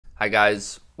Hi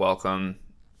guys, welcome.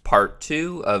 Part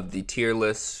 2 of the tier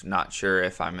list. Not sure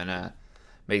if I'm gonna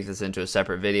make this into a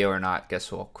separate video or not.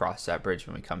 Guess we'll cross that bridge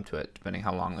when we come to it, depending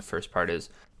how long the first part is.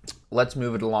 Let's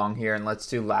move it along here and let's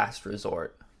do Last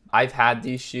Resort. I've had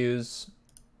these shoes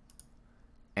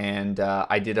and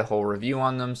I did a whole review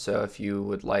on them, so if you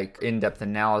would like in-depth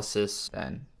analysis,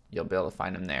 then you'll be able to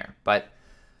find them there. But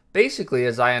basically,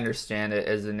 as I understand it,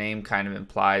 as the name kind of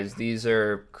implies, these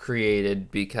are created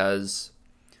because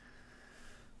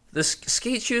the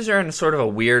skate shoes are in sort of a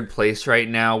weird place right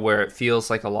now where it feels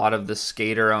like a lot of the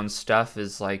skater-owned stuff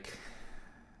is like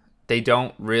they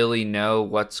don't really know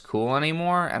what's cool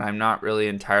anymore, and I'm not really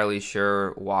entirely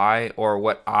sure why or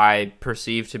what I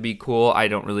perceive to be cool. I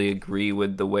don't really agree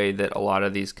with the way that a lot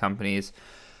of these companies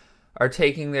are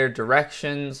taking their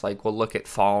directions. Like, we'll look at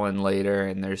Fallen later,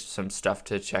 and there's some stuff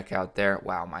to check out there.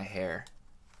 Wow, my hair.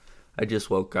 I just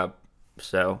woke up,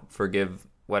 so forgive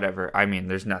whatever. I mean,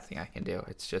 there's nothing I can do.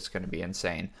 It's just going to be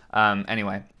insane.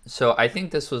 Anyway, so I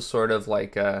think this was sort of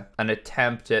like an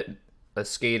attempt at a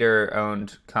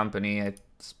skater-owned company.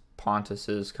 It's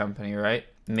Pontus's company, right?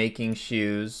 Making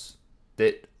shoes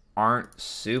that aren't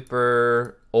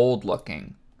super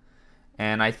old-looking.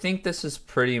 And I think this is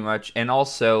pretty much, and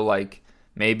also like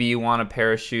maybe you want a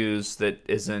pair of shoes that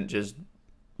isn't just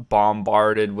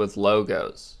bombarded with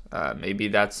logos. Maybe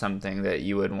that's something that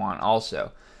you would want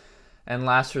also. And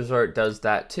Last Resort does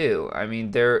that too. I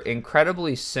mean, they're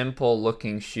incredibly simple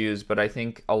looking shoes, but I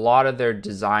think a lot of their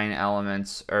design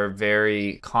elements are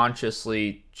very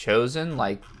consciously chosen.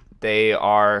 Like, they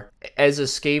are, as a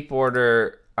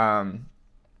skateboarder,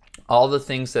 all the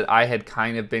things that I had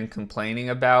kind of been complaining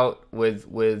about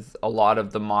with a lot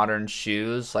of the modern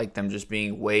shoes, like them just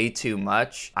being way too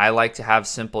much. I like to have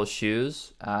simple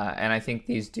shoes, and I think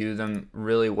these do them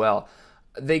really well.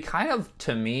 They kind of,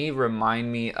 to me,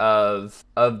 remind me of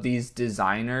these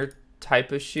designer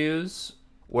type of shoes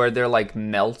where they're like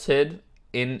melted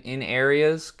in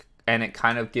areas, and it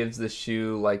kind of gives the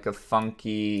shoe like a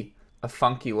funky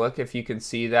look, if you can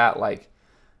see that. Like,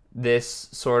 this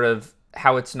sort of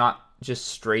how it's not just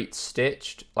straight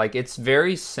stitched. Like, it's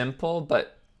very simple,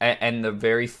 but and the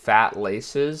very fat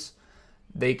laces,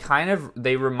 they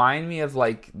remind me of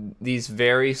like these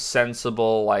very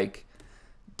sensible like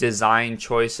design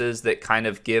choices that kind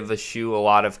of give a shoe a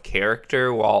lot of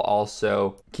character while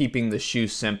also keeping the shoe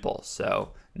simple.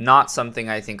 So not something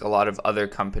I think a lot of other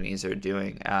companies are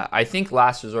doing. I think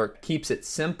Last Resort keeps it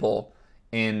simple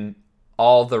in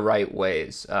all the right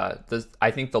ways. I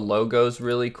think the logo's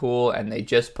really cool, and they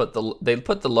put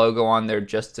the logo on there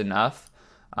just enough.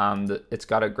 It's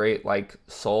got a great like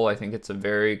sole. I think it's a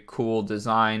very cool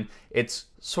design. It's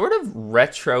sort of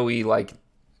retro-y, like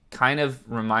kind of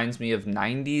reminds me of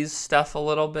 90s stuff a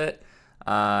little bit.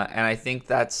 And I think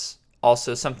that's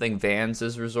also something Vans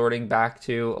is resorting back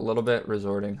to a little bit.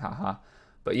 Haha.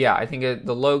 But yeah, I think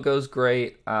the logo's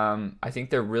great. I think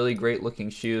they're really great looking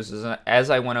shoes. As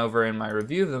I went over in my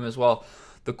review of them as well,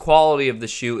 the quality of the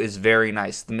shoe is very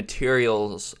nice. The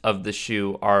materials of the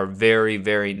shoe are very,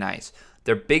 very nice.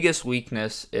 Their biggest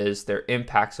weakness is their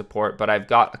impact support, but I've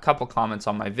got a couple comments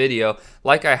on my video.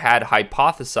 Like I had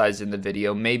hypothesized in the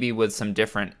video, maybe with some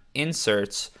different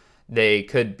inserts, they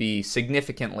could be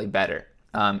significantly better.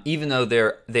 Even though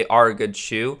they are a good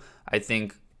shoe, I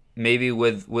think maybe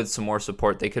with some more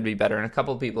support, they could be better. And a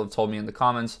couple of people have told me in the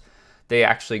comments they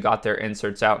actually got their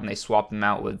inserts out and they swapped them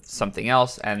out with something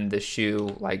else, and the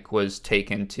shoe like was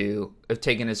taken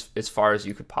as far as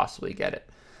you could possibly get it.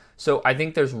 So I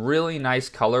think there's really nice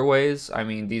colorways. I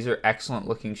mean, these are excellent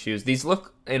looking shoes. These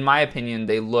look, in my opinion,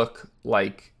 they look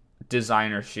like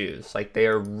designer shoes. Like, they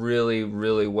are really,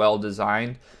 really well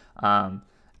designed. And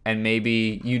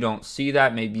maybe you don't see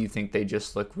that. Maybe you think they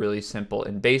just look really simple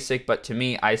and basic. But to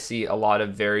me, I see a lot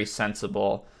of very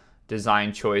sensible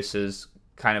design choices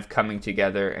kind of coming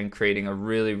together and creating a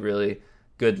really, really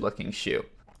good looking shoe.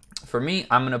 For me,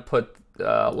 I'm going to put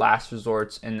Last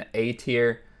Resorts in the A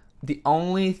tier. The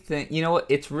only thing, you know what,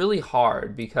 it's really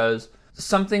hard because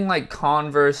something like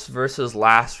Converse versus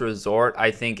Last Resort, I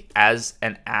think as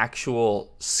an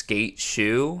actual skate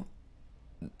shoe,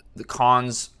 the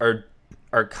cons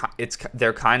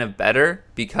they're kind of better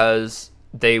because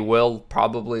they will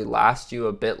probably last you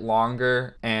a bit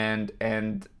longer, and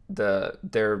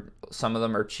some of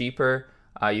them are cheaper.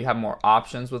 You have more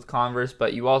options with Converse,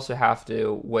 but you also have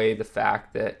to weigh the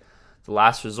fact that the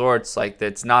Last Resort's like,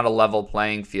 it's not a level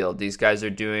playing field. These guys are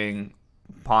doing,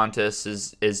 Pontus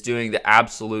is doing the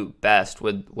absolute best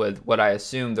with what I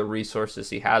assume the resources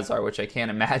he has are, which I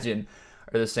can't imagine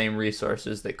are the same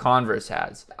resources that Converse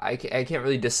has. I can't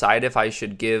really decide if I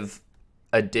should give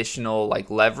additional like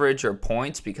leverage or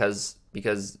points because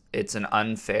because it's an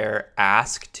unfair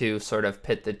ask to sort of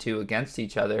pit the two against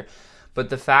each other. But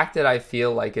the fact that I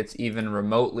feel like it's even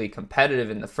remotely competitive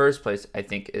in the first place, I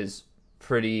think is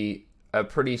a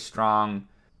pretty strong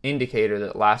indicator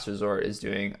that Last Resort is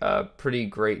doing a pretty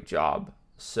great job.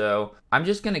 So I'm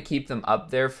just going to keep them up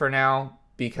there for now,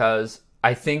 because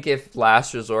I think if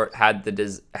Last Resort had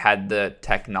the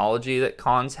technology that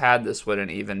Cons had, this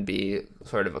wouldn't even be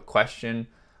sort of a question,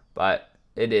 but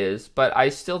it is. But I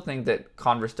still think that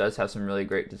Converse does have some really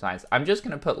great designs. I'm just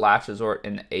going to put Last Resort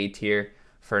in the A tier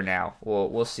for now.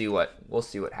 We'll see what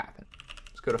happens.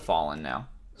 Let's go to Fallen now.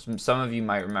 Some of you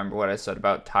might remember what I said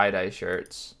about tie-dye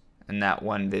shirts in that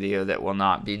one video that will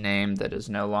not be named, that is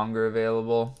no longer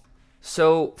available.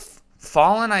 So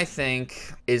Fallen, I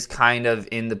think, is kind of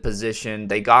in the position,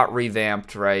 they got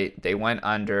revamped, right? They went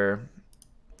under,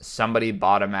 somebody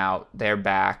bought them out, they're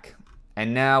back,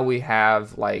 and now we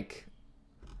have like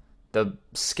the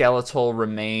skeletal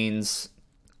remains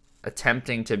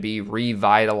attempting to be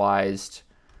revitalized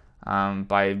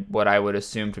by what I would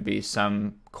assume to be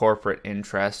some corporate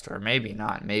interest, or maybe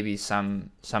not, maybe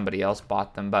somebody else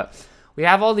bought them. But we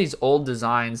have all these old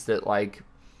designs that like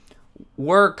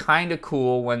were kind of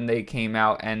cool when they came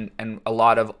out, and a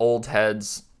lot of old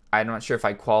heads. I'm not sure if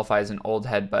I qualify as an old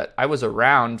head, but I was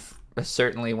around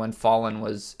certainly when Fallen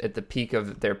was at the peak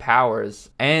of their powers,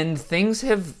 and things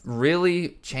have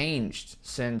really changed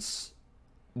since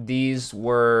these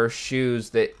were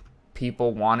shoes that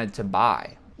people wanted to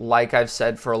buy. Like I've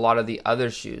said for a lot of the other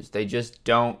shoes, they just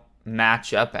don't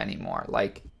match up anymore.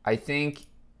 Like, I think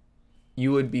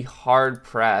you would be hard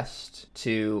pressed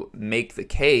to make the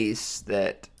case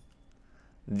that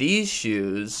these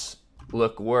shoes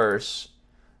look worse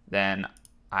than,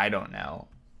 I don't know,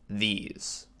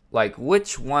 these. Like,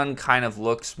 which one kind of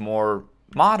looks more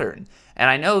modern? And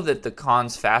I know that the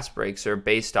Cons Fast Breaks are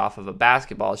based off of a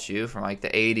basketball shoe from like the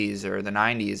 80s or the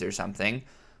 90s or something,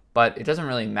 but it doesn't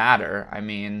really matter. I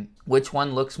mean, which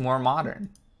one looks more modern?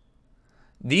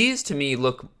 These to me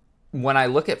look, when I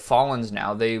look at Fallens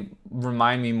now, they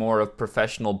remind me more of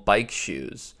professional bike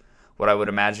shoes, what I would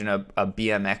imagine a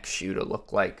BMX shoe to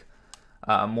look like,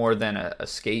 more than a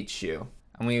skate shoe.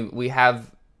 And we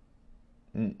have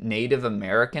Native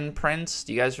American prints.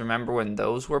 Do you guys remember when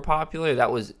those were popular?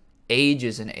 That was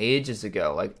ages and ages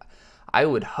ago. Like, I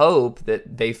would hope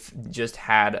that they just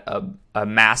had a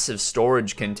massive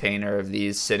storage container of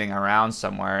these sitting around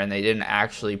somewhere, and they didn't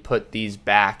actually put these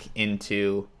back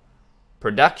into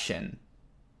production,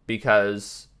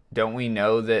 because don't we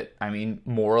know that, I mean,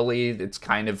 morally it's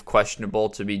kind of questionable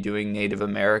to be doing Native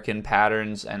American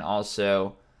patterns, and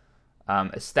also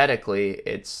aesthetically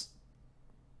it's,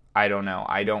 I don't know,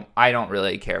 I don't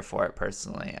really care for it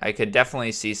personally. I could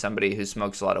definitely see somebody who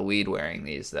smokes a lot of weed wearing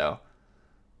these though.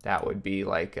 That would be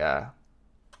like a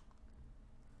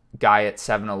guy at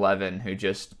 7-Eleven who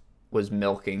just was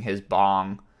milking his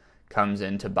bong, comes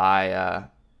in to buy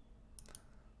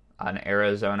an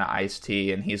Arizona iced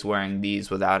tea, and he's wearing these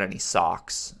without any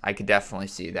socks. I could definitely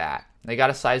see that. They got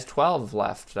a size 12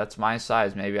 left. That's my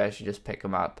size. Maybe I should just pick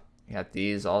them up. You got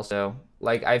these also.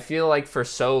 Like, I feel like for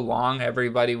so long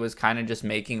everybody was kind of just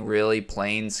making really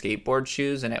plain skateboard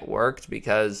shoes, and it worked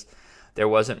because there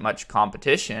wasn't much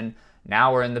competition.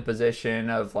 Now we're in the position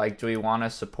of like, do we want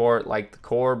to support like the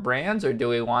core brands, or do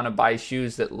we want to buy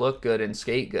shoes that look good and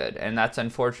skate good? And that's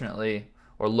unfortunately,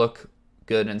 or look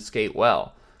good and skate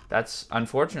well. That's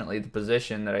unfortunately the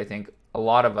position that I think a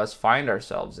lot of us find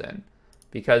ourselves in,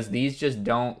 because these just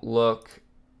don't look,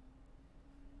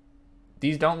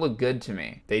 these don't look good to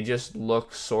me. They just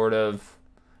look sort of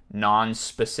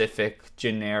non-specific,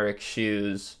 generic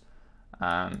shoes.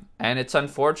 And it's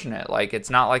unfortunate. Like,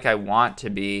 it's not like I want to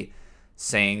be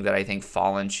saying that I think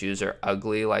Fallen shoes are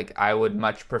ugly. Like, I would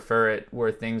much prefer it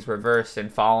where things reversed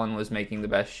and Fallen was making the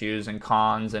best shoes and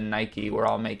Cons and Nike were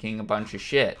all making a bunch of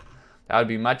shit. That would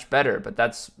be much better, but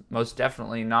that's most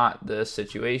definitely not the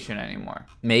situation anymore.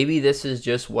 Maybe this is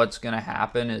just what's going to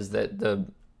happen, is that the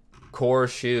core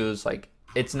shoes, like,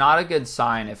 it's not a good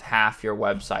sign if half your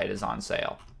website is on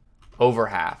sale. Over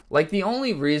half. Like, the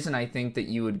only reason I think that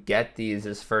you would get these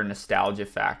is for nostalgia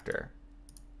factor.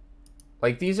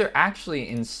 Like, these are actually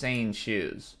insane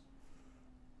shoes.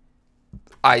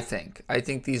 I think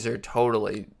these are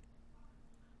totally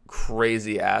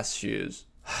crazy ass shoes.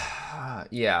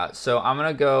 Yeah, so I'm going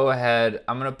to go ahead.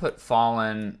 I'm going to put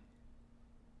Fallen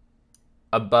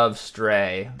above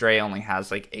Stray. Stray only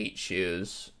has like 8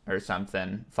 shoes or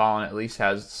something. Fallen at least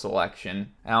has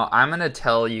selection. Now, I'm going to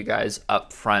tell you guys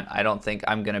up front, I don't think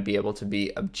I'm going to be able to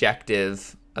be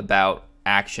objective about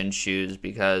action shoes,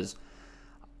 because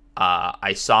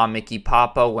I saw Mickey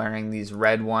Papa wearing these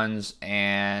red ones,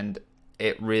 and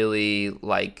it really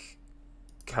like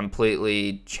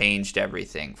completely changed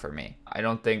everything for me. I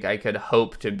don't think I could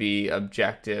hope to be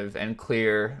objective and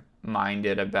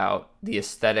clear-minded about the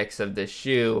aesthetics of this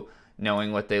shoe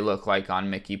knowing what they look like on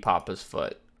Mickey Papa's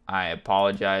foot. I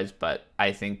apologize, but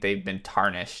I think they've been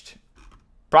tarnished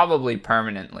probably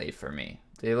permanently for me.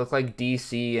 They look like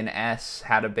DC and S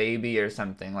had a baby or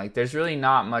something. Like, there's really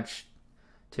not much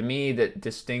to me that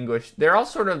distinguish. They're all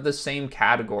sort of the same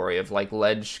category of like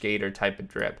ledge skater type of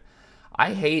drip.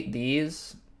 I hate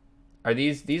these. Are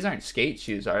these aren't skate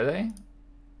shoes, are they?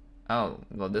 Oh,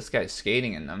 well, this guy's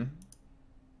skating in them.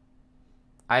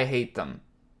 I hate them.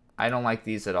 I don't like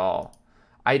these at all.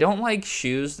 I don't like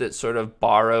shoes that sort of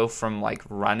borrow from like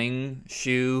running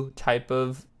shoe type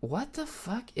of... What the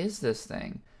fuck is this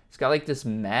thing? It's got like this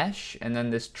mesh and then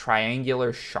this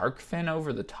triangular shark fin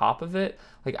over the top of it.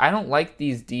 Like, I don't like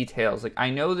these details. Like, I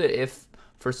know that if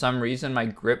for some reason my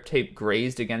grip tape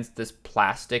grazed against this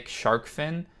plastic shark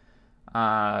fin,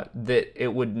 that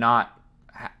it would not...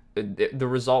 the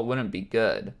result wouldn't be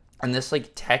good. And this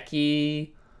like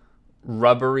techie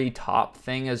rubbery top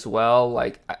thing as well,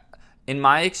 like... in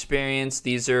my experience,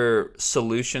 these are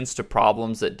solutions to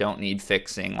problems that don't need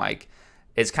fixing. Like,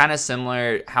 it's kind of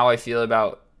similar how I feel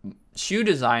about shoe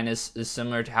design is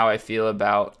similar to how I feel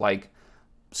about like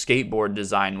skateboard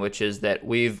design, which is that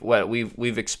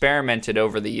we've experimented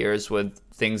over the years with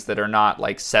things that are not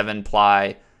like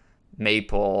 7-ply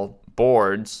maple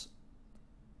boards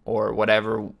or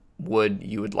whatever wood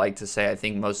you would like to say. I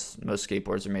think most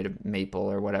skateboards are made of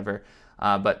maple or whatever,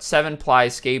 but 7-ply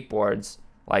skateboards.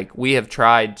 Like, we have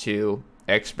tried to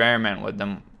experiment with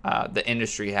them, the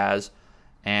industry has,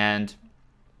 and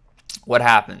what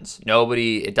happens?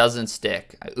 It doesn't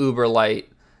stick. Uberlight,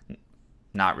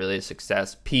 not really a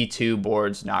success. P2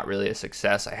 boards, not really a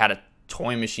success. I had a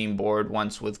Toy Machine board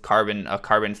once with a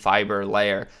carbon fiber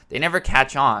layer. They never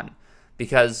catch on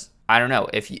because, I don't know,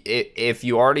 if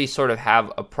you already sort of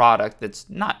have a product that's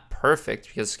not perfect,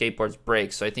 because skateboards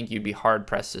break, so I think you'd be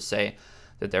hard-pressed to say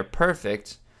that they're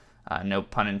perfect. No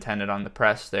pun intended on the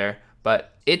press there,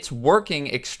 but it's working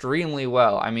extremely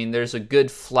well. I mean, there's a good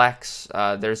flex.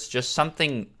 There's just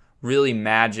something really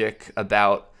magic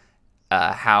about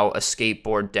how a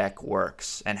skateboard deck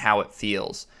works and how it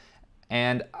feels.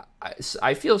 And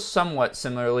I feel somewhat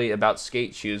similarly about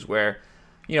skate shoes where,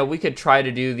 you know, we could try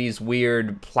to do these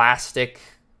weird plasticky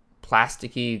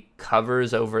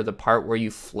covers over the part where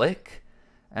you flick.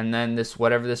 And then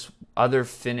whatever this other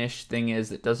finish thing is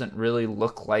that doesn't really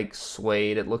look like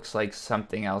suede. It looks like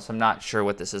something else. I'm not sure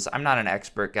what this is. I'm not an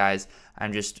expert, guys.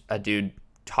 I'm just a dude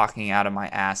talking out of my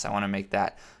ass. I want to make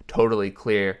that totally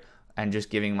clear and just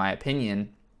giving my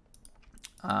opinion.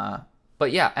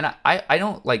 But yeah, and I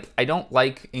don't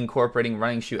like incorporating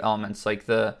running shoe elements. Like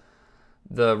the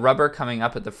rubber coming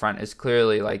up at the front is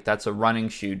clearly like that's a running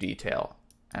shoe detail.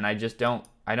 And I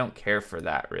don't care for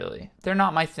that, really. They're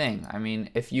not my thing. I mean,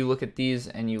 if you look at these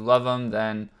and you love them,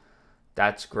 then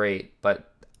that's great.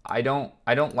 But I don't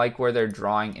like where they're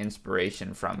drawing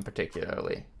inspiration from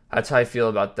particularly. That's how I feel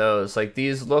about those. Like,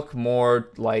 these look more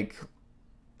like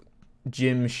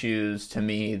gym shoes to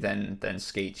me than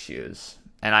skate shoes.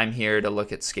 And I'm here to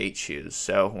look at skate shoes.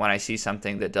 So when I see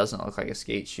something that doesn't look like a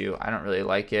skate shoe, I don't really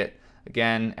like it.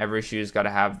 Again, every company's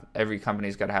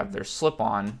got to have their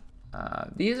slip-on.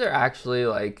 These are actually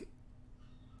like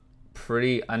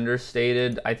pretty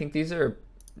understated. I think these are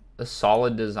a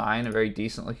solid design, a very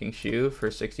decent looking shoe for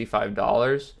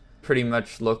 $65. Pretty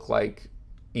much look like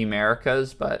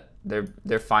Emerica's, but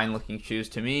they're fine looking shoes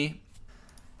to me.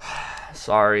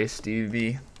 Sorry,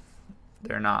 Stevie.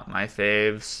 They're not my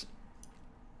faves.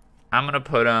 I'm gonna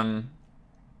put them...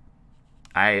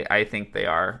 I think they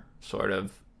are sort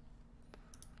of...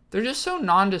 They're just so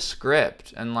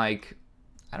nondescript and like...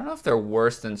 I don't know if they're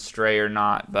worse than Stray or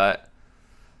not, but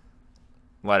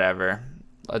whatever.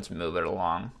 Let's move it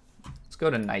along. Let's go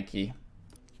to Nike.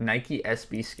 Nike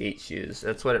SB skate shoes.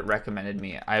 That's what it recommended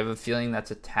me. I have a feeling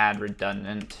that's a tad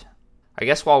redundant. I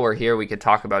guess while we're here, we could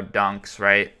talk about Dunks,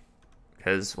 right?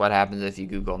 Because what happens if you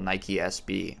Google Nike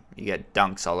SB? You get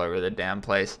Dunks all over the damn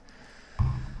place.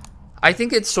 I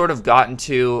think it's sort of gotten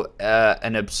to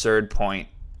an absurd point,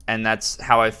 and that's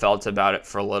how I felt about it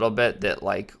for a little bit, that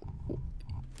like...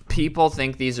 people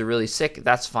think these are really sick.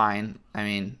 That's fine. I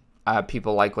mean,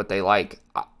 people like what they like.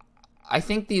 I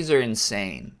think these are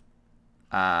insane.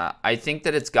 I think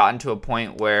that it's gotten to a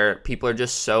point where people are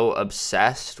just so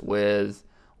obsessed with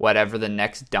whatever the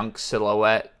next Dunk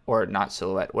silhouette, or not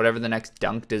silhouette, whatever the next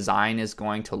Dunk design is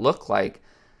going to look like,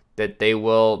 that they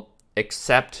will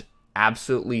accept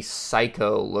absolutely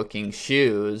psycho looking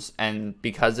shoes, and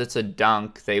because it's a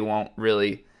Dunk, they won't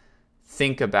really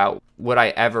think about, would I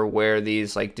ever wear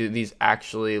these? Like, do these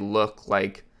actually look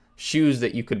like shoes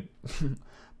that you could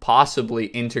possibly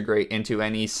integrate into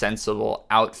any sensible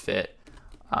outfit?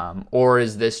 Or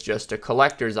is this just a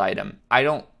collector's item? I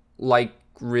don't like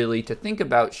really to think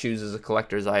about shoes as a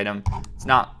collector's item.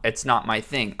 It's not my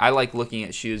thing. I like looking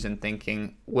at shoes and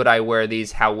thinking, would I wear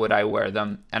these? How would I wear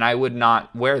them? And I would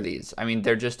not wear these. I mean,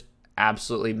 they're just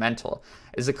absolutely mental.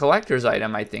 As a collector's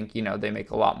item, I think, you know, they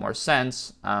make a lot more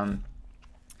sense.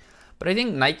 But I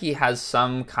think Nike has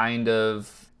some kind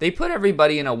of, they put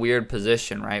everybody in a weird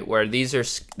position, right? Where these are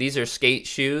skate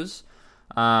shoes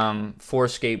for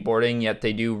skateboarding, yet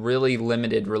they do really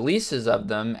limited releases of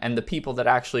them. And the people that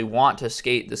actually want to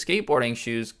skate the skateboarding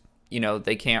shoes, you know,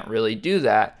 they can't really do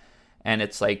that. And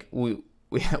it's like, we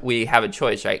have a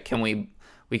choice, right?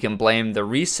 We can blame the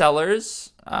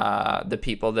resellers, the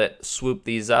people that swoop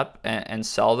these up and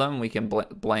sell them. We can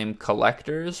blame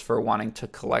collectors for wanting to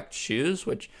collect shoes,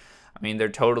 which, I mean, they're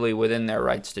totally within their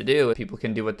rights to do. People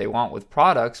can do what they want with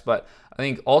products, but I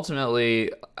think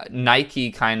ultimately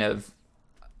Nike kind of,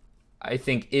 I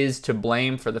think, is to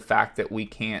blame for the fact that we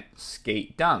can't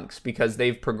skate dunks, because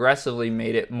they've progressively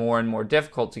made it more and more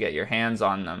difficult to get your hands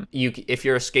on them. If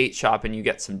you're a skate shop and you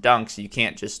get some dunks, you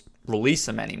can't just release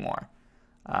them anymore.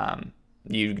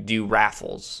 You do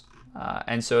raffles.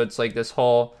 And so it's like this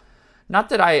whole, not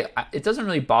that it doesn't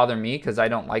really bother me because I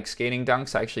don't like skating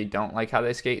dunks. I actually don't like how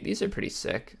they skate. These are pretty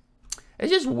sick.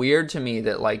 It's just weird to me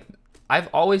that, like, I've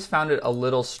always found it a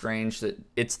little strange that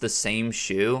it's the same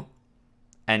shoe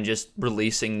and just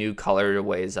releasing new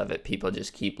colorways of it. People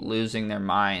just keep losing their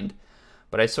mind.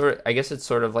 But I guess it's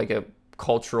sort of like a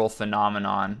cultural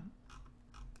phenomenon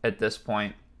at this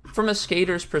point. From a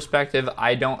skater's perspective,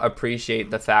 I don't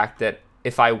appreciate the fact that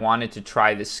if I wanted to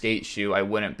try this skate shoe, I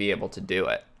wouldn't be able to do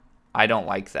it. I don't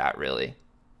like that, really.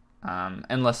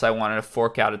 Unless I wanted to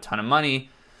fork out a ton of money,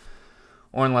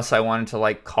 or unless I wanted to,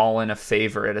 like, call in a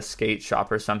favor at a skate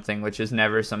shop or something, which is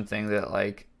never something that,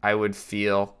 like, I would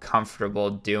feel comfortable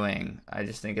doing. I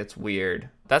just think it's weird.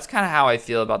 That's kind of how I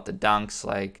feel about the dunks.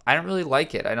 Like, I don't really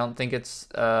like it. I don't think it's,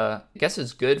 I guess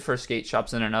it's good for skate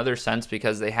shops in another sense,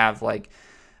 because they have, like,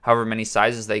 however many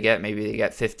sizes they get. Maybe they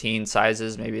get 15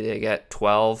 sizes. Maybe they get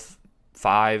 12,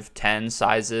 5, 10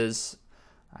 sizes.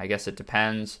 I guess it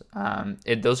depends.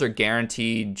 Those are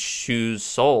guaranteed shoes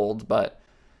sold, but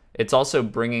it's also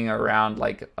bringing around,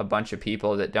 like, a bunch of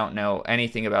people that don't know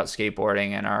anything about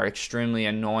skateboarding and are extremely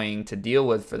annoying to deal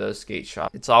with for those skate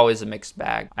shops. It's always a mixed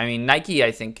bag. I mean, Nike,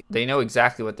 I think they know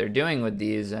exactly what they're doing with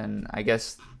these, and I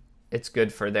guess it's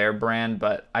good for their brand,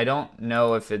 but I don't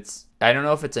know if it's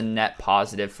a net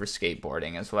positive for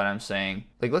skateboarding, is what I'm saying.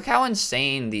 Like, look how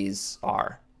insane these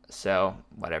are. So,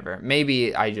 whatever.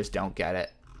 Maybe I just don't get it.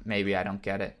 Maybe I don't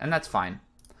get it, and that's fine.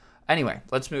 Anyway,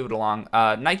 let's move it along.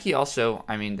 Nike also,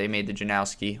 I mean, they made the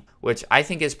Janowski, which I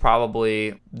think is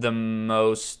probably the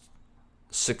most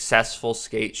successful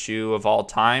skate shoe of all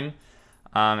time.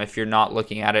 If you're not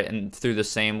looking at it through the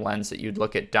same lens that you'd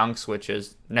look at dunks, which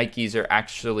is Nikes are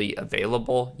actually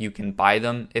available. You can buy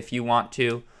them if you want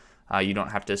to. You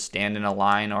don't have to stand in a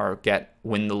line or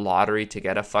win the lottery to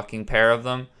get a fucking pair of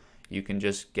them. You can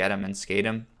just get them and skate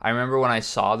them. I remember when I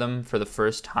saw them for the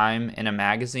first time in a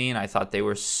magazine, I thought they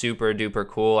were super duper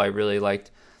cool. I really liked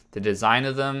the design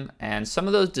of them, and some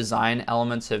of those design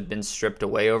elements have been stripped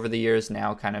away over the years.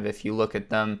 Now, kind of, if you look at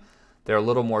them, they're a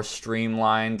little more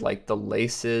streamlined. Like, the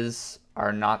laces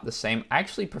are not the same. I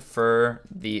actually prefer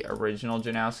the original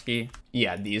Janowski.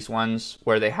 Yeah, these ones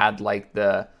where they had, like,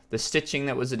 the stitching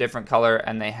that was a different color,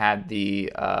 and they had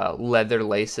the leather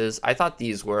laces. I thought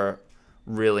these were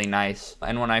really nice.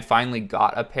 And when I finally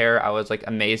got a pair, I was, like,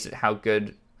 amazed at how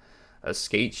good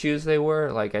skate shoes they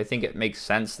were. Like, I think it makes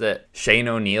sense that Shane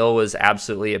O'Neill was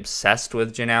absolutely obsessed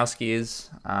with Janowskis.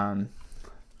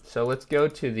 So let's go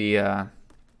to the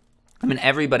I mean,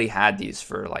 everybody had these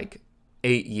for, like,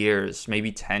 8 years,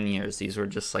 maybe 10 years. These were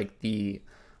just, like, the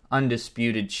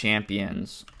undisputed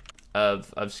champions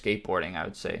of skateboarding, I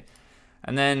would say.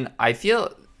 And then I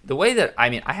feel the way that,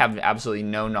 I mean, I have absolutely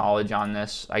no knowledge on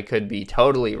this. I could be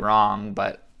totally wrong,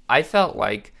 but I felt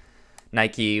like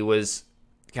Nike was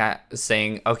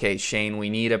saying, okay, Shane, we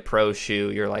need a pro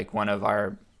shoe. You're, like, one of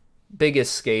our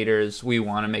biggest skaters. We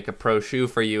want to make a pro shoe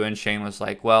for you. And Shane was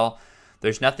like, well,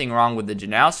 there's nothing wrong with the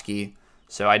Janowski,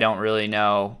 so I don't really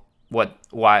know what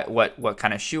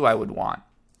kind of shoe I would want.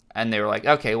 And they were like,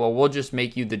 okay, well, we'll just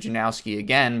make you the Janowski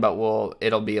again, but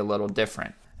it'll be a little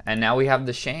different. And now we have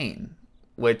the Shane,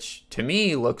 which to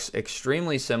me looks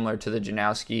extremely similar to the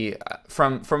Janowski.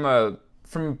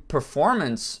 From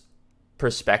performance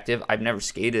perspective, I've never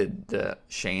skated the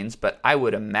Shanes, but I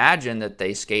would imagine that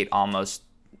they skate almost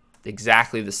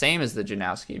exactly the same as the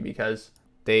Janowski because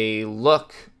they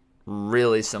look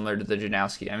really similar to the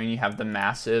Janowski. I mean, you have the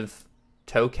massive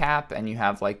toe cap and you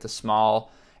have like the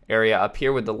small area up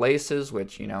here with the laces,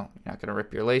 which, you know, you're not going to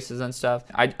rip your laces and stuff.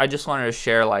 I just wanted to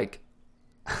share like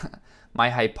my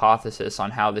hypothesis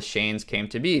on how the Shanes came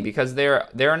to be, because they're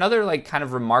another like kind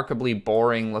of remarkably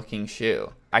boring looking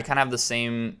shoe. I kind of have the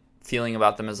same feeling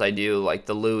about them as I do like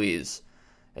the Louis.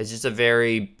 It's just a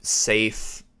very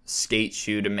safe skate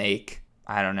shoe to make.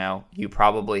 I don't know. You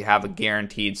probably have a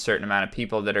guaranteed certain amount of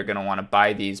people that are going to want to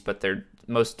buy these, but they're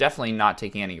most definitely not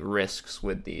taking any risks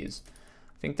with these.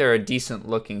 I think they're a decent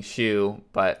looking shoe,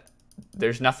 but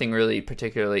there's nothing really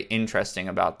particularly interesting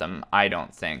about them, I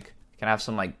don't think. You can have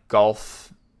some like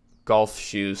golf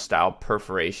shoe style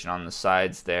perforation on the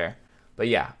sides there. But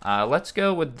yeah, let's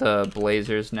go with the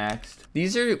Blazers next.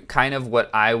 These are kind of what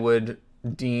I would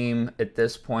deem at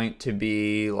this point to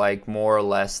be like more or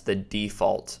less the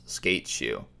default skate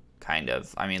shoe, kind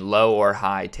of. I mean, low or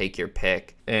high, take your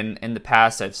pick. In the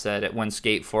past, I've said it, when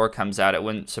Skate 4 comes out, it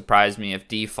wouldn't surprise me if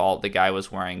default the guy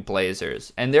was wearing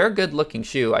Blazers. And they're a good looking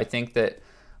shoe. I think that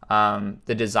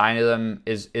the design of them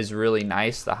is really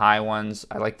nice. The high ones,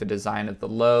 I like the design of the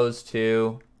lows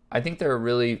too. I think they're a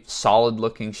really solid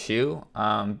looking shoe.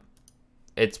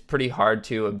 It's pretty hard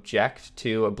to object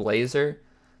to a Blazer.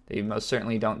 They most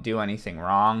certainly don't do anything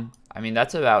wrong. I mean,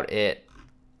 that's about it.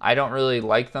 I don't really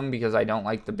like them because I don't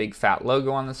like the big fat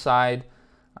logo on the side,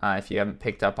 if you haven't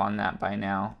picked up on that by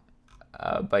now.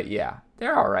 But yeah,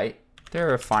 they're all right.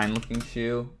 They're a fine looking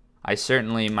shoe.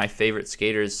 My favorite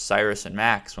skaters, Cyrus and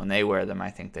Max, when they wear them, I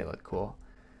think they look cool.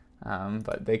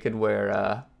 But they could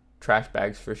wear trash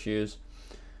bags for shoes.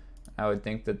 I would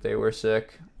think that they were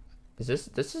sick. This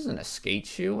isn't a skate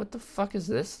shoe? What the fuck is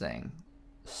this thing?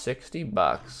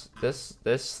 $60.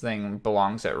 This thing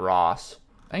belongs at Ross.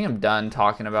 I think I'm done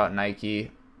talking about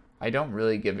Nike. I don't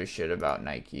really give a shit about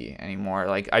Nike anymore.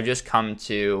 Like, I just come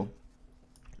to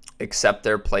accept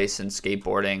their place in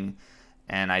skateboarding,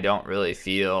 and I don't really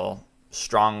feel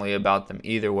strongly about them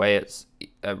either way. It's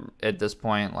at this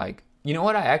point, like, you know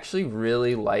what? I actually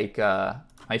really like.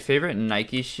 My favorite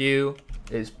Nike shoe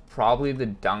is probably the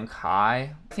Dunk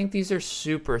High. I think these are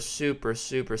super, super,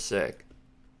 super sick.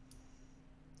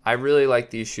 I really like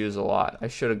these shoes a lot. I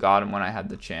should have got them when I had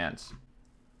the chance.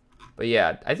 But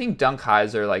yeah, I think Dunk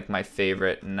Highs are like my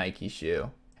favorite Nike shoe.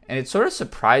 And it sort of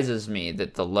surprises me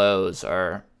that the lows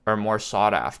are more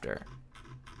sought after.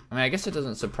 I mean, I guess it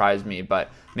doesn't surprise me,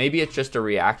 but maybe it's just a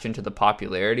reaction to the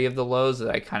popularity of the lows that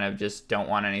I kind of just don't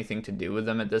want anything to do with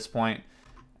them at this point.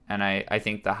 And I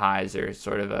think the highs are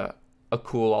sort of a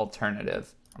cool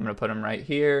alternative. I'm going to put them right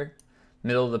here.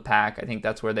 Middle of the pack. I think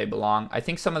that's where they belong. I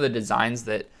think some of the designs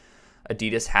that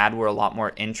Adidas had were a lot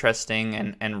more interesting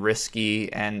and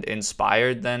risky and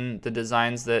inspired than the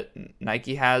designs that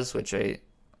Nike has, which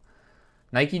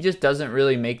Nike just doesn't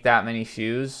really make that many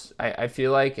shoes, I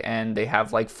feel like, and they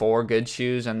have like 4 good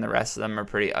shoes and the rest of them are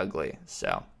pretty ugly. So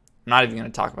I'm not even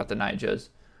going to talk about the Nyjas,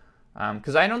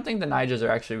 because I don't think the Nyjas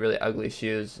are actually really ugly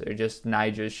shoes. They're just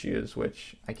Nyjas shoes,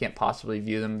 which I can't possibly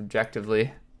view them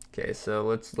objectively. Okay, so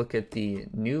let's look at the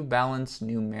New Balance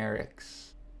Numerics.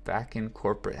 Back in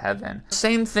corporate heaven.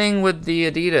 Same thing with the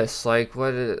Adidas. Like,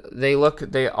 what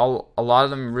a lot of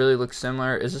them really look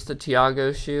similar. Is this the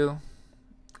Tiago shoe?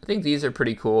 I think these are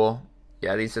pretty cool.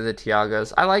 Yeah, these are the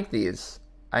Tiagos. I like these.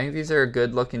 I think these are a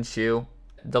good looking shoe.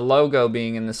 The logo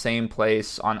being in the same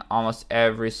place on almost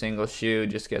every single shoe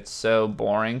just gets so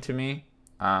boring to me.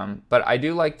 But I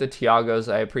do like the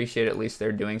Tiagos. I appreciate at least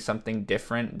they're doing something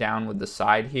different down with the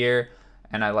side here.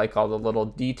 And I like all the little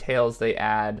details they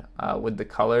add with the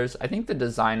colors. I think the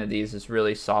design of these is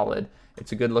really solid.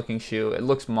 It's a good looking shoe. It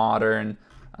looks modern.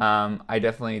 I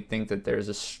definitely think that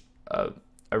there's a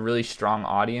really strong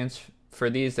audience for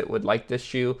these that would like this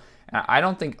shoe. And I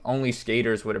don't think only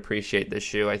skaters would appreciate this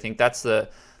shoe. I think that's the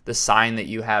sign that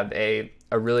you have a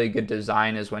really good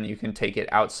design, is when you can take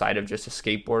it outside of just a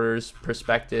skateboarder's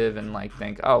perspective and like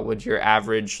think, oh, would your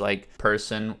average like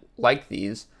person like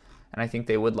these? And I think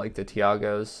they would like the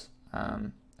Tiagos.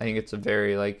 I think it's a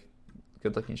very like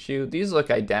good looking shoe. These look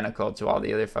identical to all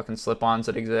the other fucking slip-ons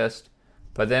that exist.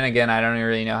 But then again, I don't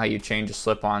really know how you change a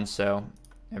slip-on, so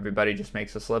everybody just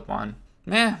makes a slip-on.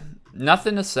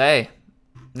 Nothing to say.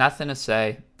 Nothing to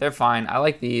say. They're fine. I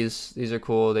like these. These are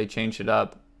cool. They changed it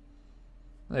up.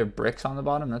 There are bricks on the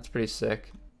bottom. That's pretty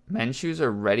sick. Men's shoes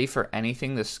are ready for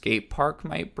anything the skate park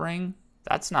might bring.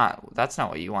 That's not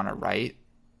what you want to write.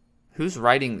 Who's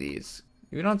writing these?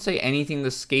 You don't say anything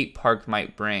the skate park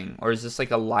might bring. Or is this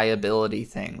like a liability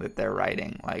thing that they're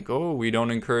writing? Like, oh, we don't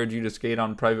encourage you to skate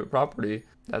on private property.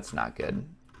 That's not good.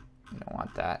 You don't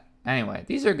want that. Anyway,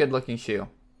 these are a good looking shoe.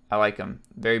 I like them.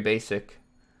 Very basic,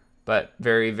 but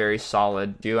very, very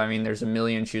solid shoe. I mean, there's a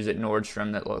million shoes at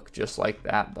Nordstrom that look just like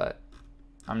that, but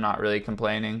I'm not really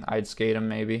complaining. I'd skate them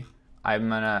maybe. I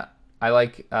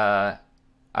like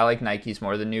Nikes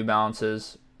more than New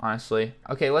Balances, honestly.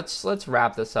 Okay, let's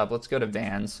wrap this up. Let's go to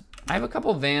Vans. I have a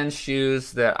couple Vans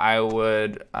shoes that I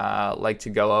would like to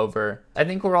go over. I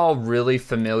think we're all really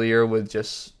familiar with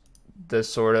just the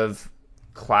sort of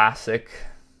classic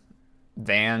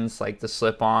Vans, like the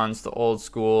slip-ons, the old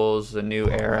schools, the new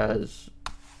eras,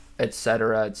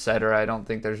 etc., etc. I don't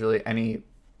think there's really any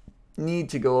need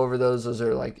to go over those. Those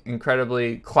are like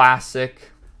incredibly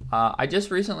classic. I just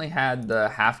recently had the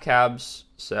half cabs,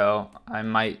 so I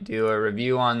might do a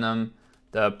review on them,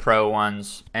 the pro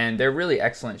ones, and they're really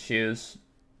excellent shoes,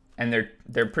 and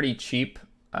they're pretty cheap.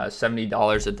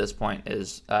 $70 at this point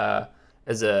is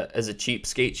as a cheap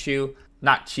skate shoe.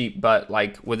 Not cheap, but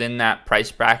like within that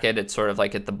price bracket, it's sort of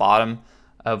like at the bottom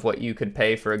of what you could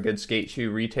pay for a good skate shoe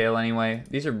retail anyway.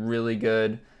 These are really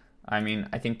good. I mean,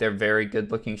 I think they're very good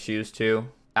looking shoes too.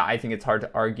 I think it's hard to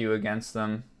argue against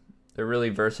them. They're really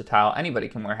versatile. Anybody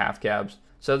can wear half cabs.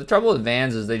 So the trouble with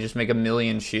Vans is they just make a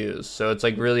million shoes. So it's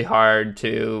like really hard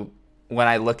to, when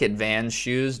I look at Vans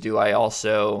shoes, do I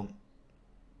also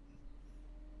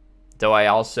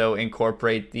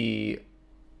incorporate the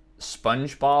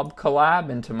SpongeBob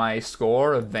collab into my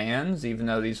score of Vans, even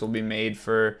though these will be made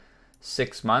for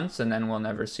 6 months and then we'll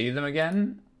never see them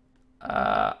again?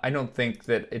 I don't think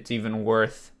that it's even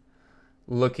worth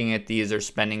looking at these or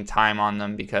spending time on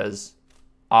them, because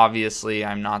obviously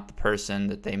I'm not the person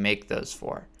that they make those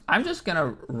for. I'm just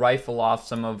gonna rifle off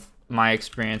some of my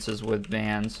experiences with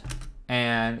Vans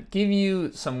and give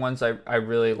you some ones I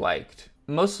really liked.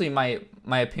 Mostly my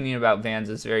opinion about Vans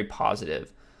is very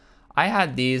positive. I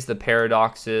had these, the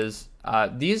Paradoxes.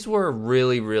 These were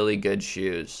really, really good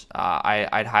shoes.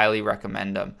 I'd highly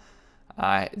recommend them.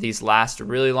 These last a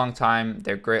really long time.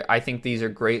 They're great. I think these are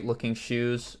great looking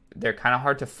shoes. They're kind of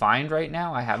hard to find right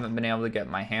now. I haven't been able to get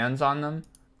my hands on them.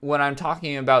 When I'm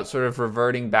talking about sort of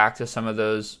reverting back to some of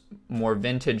those more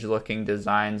vintage looking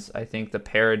designs, I think the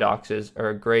Paradoxes are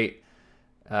a great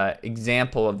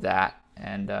example of that.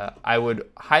 And I would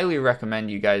highly recommend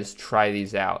you guys try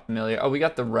these out. Oh, we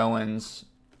got the Rowans.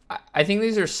 I think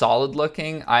these are solid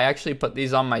looking. I actually put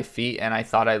these on my feet and I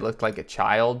thought I looked like a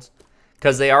child,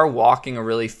 because they are walking a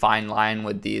really fine line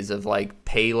with these of like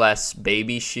Payless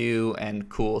baby shoe and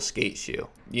cool skate shoe.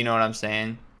 You know what I'm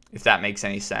saying? If that makes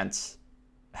any sense.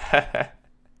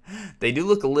 They do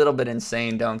look a little bit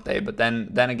insane, don't they? But then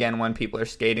again, when people are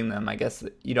skating them, I guess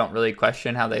you don't really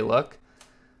question how they look.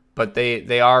 But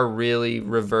they are really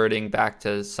reverting back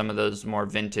to some of those more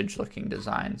vintage looking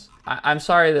designs. I'm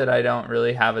sorry that I don't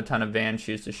really have a ton of Vans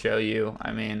shoes to show you.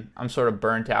 I mean, I'm sort of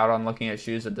burnt out on looking at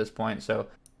shoes at this point, so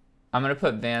I'm going to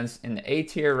put Vans in the A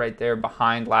tier right there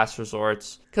behind Last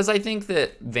Resorts, because I think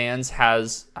that Vans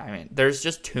has, I mean, there's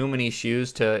just too many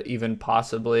shoes to even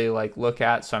possibly like look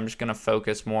at, so I'm just going to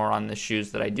focus more on the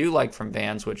shoes that I do like from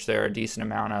Vans, which there are a decent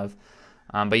amount of.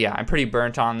 But yeah, I'm pretty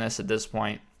burnt on this at this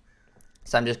point.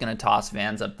 So I'm just going to toss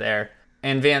Vans up there.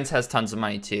 And Vans has tons of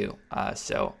money too.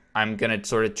 So I'm going to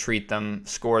sort of treat them,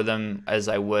 score them as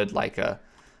I would like a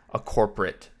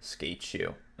corporate skate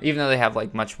shoe. Even though they have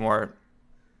like much more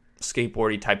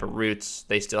skateboardy type of roots,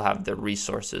 they still have the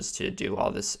resources to do all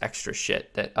this extra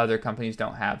shit that other companies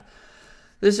don't have.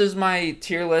 This is my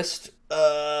tier list.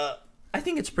 I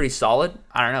think it's pretty solid.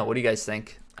 I don't know. What do you guys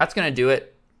think? That's going to do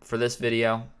it for this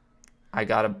video. I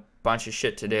got a bunch of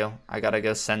shit to do. I gotta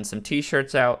go send some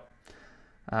t-shirts out.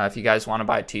 If you guys want to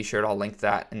buy a t-shirt, I'll link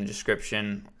that in the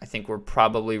description. I think we're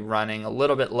probably running a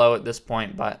little bit low at this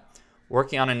point, but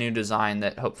working on a new design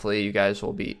that hopefully you guys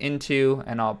will be into,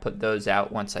 and I'll put those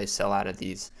out once I sell out of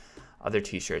these other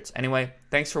t-shirts. Anyway,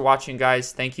 thanks for watching,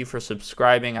 guys. Thank you for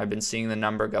subscribing. I've been seeing the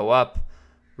number go up.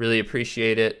 Really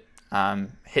appreciate it.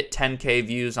 Hit 10K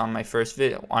views on my first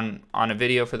video, on a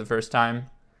video for the first time.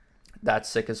 That's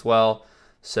sick as well.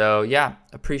 So yeah,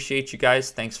 appreciate you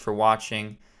guys. Thanks for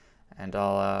watching, and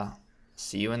I'll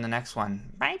see you in the next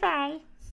one. Bye bye.